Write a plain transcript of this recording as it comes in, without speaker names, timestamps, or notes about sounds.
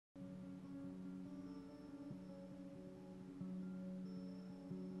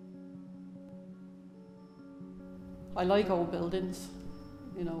I like old buildings,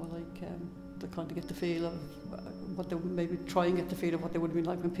 you know, I like to kind of get the feel of what they would maybe try and get the feel of what they would have been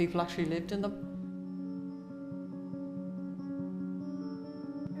like when people actually lived in them.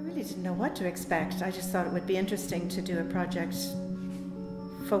 I really didn't know what to expect. I just thought it would be interesting to do a project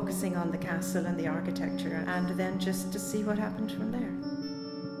focusing on the castle and the architecture, and then just to see what happened from there.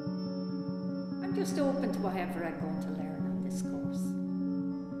 I'm just open to whatever I'm going to learn on this course.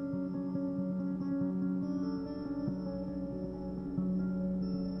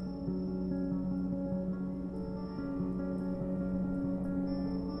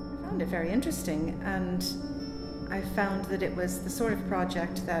 I found it very interesting, and I found that it was the sort of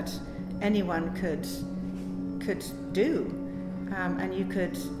project that anyone could do. And you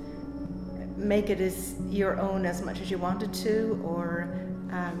could make it as your own as much as you wanted to, or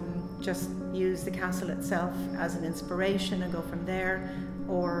just use the castle itself as an inspiration and go from there,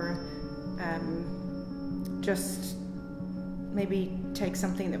 or just maybe take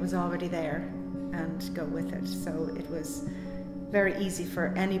something that was already there and go with it. So it was very easy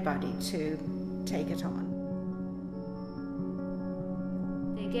for anybody to take it on.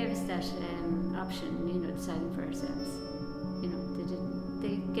 They gave us that option, you know, deciding for ourselves. You know,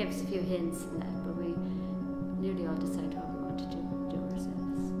 they gave us a few hints in that, but we nearly all decided what we wanted to do ourselves.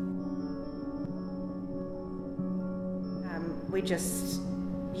 We just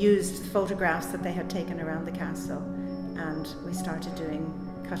used photographs that they had taken around the castle, and we started doing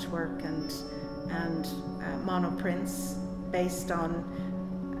cut work and monoprints based on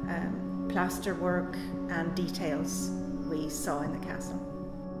plaster work and details we saw in the castle.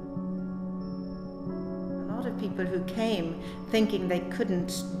 A lot of people who came thinking they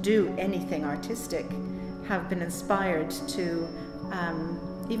couldn't do anything artistic have been inspired to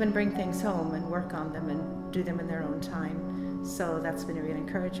even bring things home and work on them and do them in their own time. So that's been a real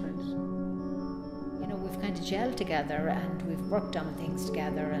encouragement. You know, we've kind of gelled together and we've worked on things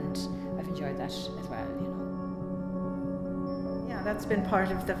together, and I've enjoyed that as well, you know. Yeah, that's been part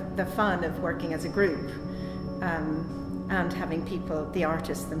of the fun of working as a group. And having people, the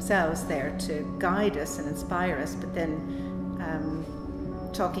artists themselves, there to guide us and inspire us, but then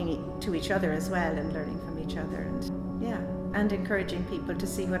talking to each other as well and learning from each other, and encouraging people to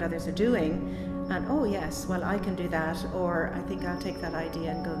see what others are doing, and oh yes, well I can do that, or I think I'll take that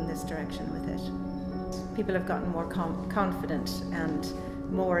idea and go in this direction with it. People have gotten more confident and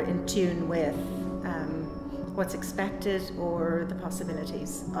more in tune with what's expected or the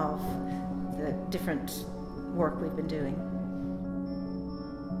possibilities of the different work we've been doing.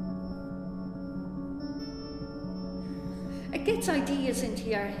 It gets ideas into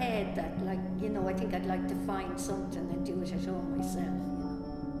your head that, like, you know, I think I'd like to find something and do it at home myself, you know.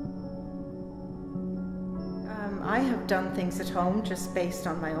 I have done things at home just based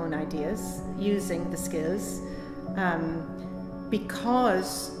on my own ideas, using the skills.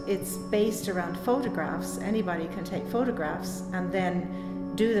 Because it's based around photographs, anybody can take photographs and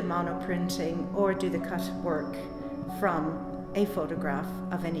then do the monoprinting or do the cut work from a photograph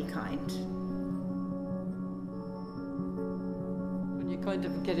of any kind. When you kind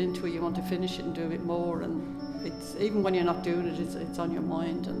of get into it, you want to finish it and do a bit more, and it's even when you're not doing it, it's on your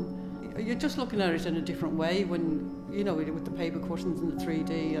mind, and you're just looking at it in a different way when, you know, with the paper cuttings and the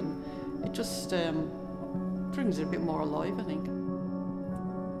 3D, and it just brings it a bit more alive, I think.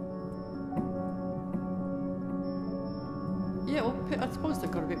 Yeah, well, I suppose they've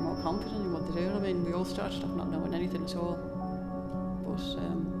got a bit more confident in what they're doing. I mean, we all started off not knowing anything at all. But,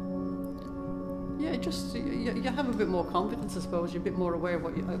 yeah, just you have a bit more confidence, I suppose. You're a bit more aware of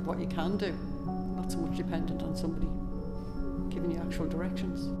what you can do. Not so much dependent on somebody giving you actual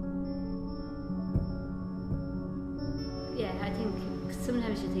directions. Yeah, I think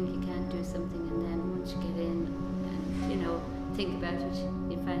sometimes you think you can't do something, and then once you get in and, you know, think about it,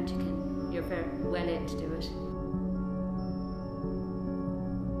 you find you're very well in to do it.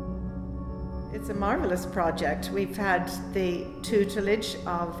 It's a marvellous project. We've had the tutelage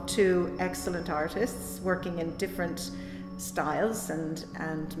of two excellent artists working in different styles and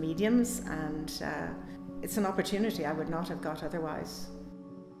mediums, and it's an opportunity I would not have got otherwise.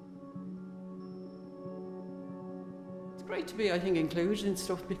 It's great to be, I think, included in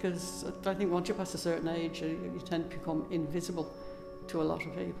stuff, because I think once you pass a certain age, you tend to become invisible to a lot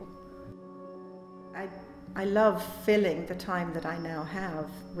of people. I love filling the time that I now have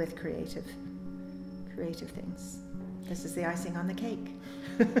with creative things. This is the icing on the cake.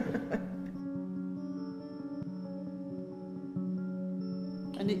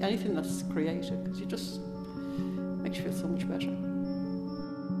 Anything that's creative, because it just makes you feel so much better.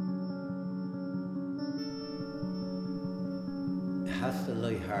 It has the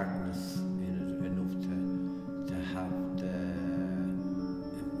lightheartedness in it enough to have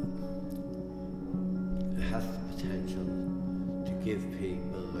give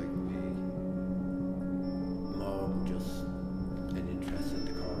people like me more than just an interest in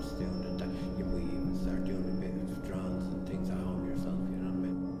the course, doing it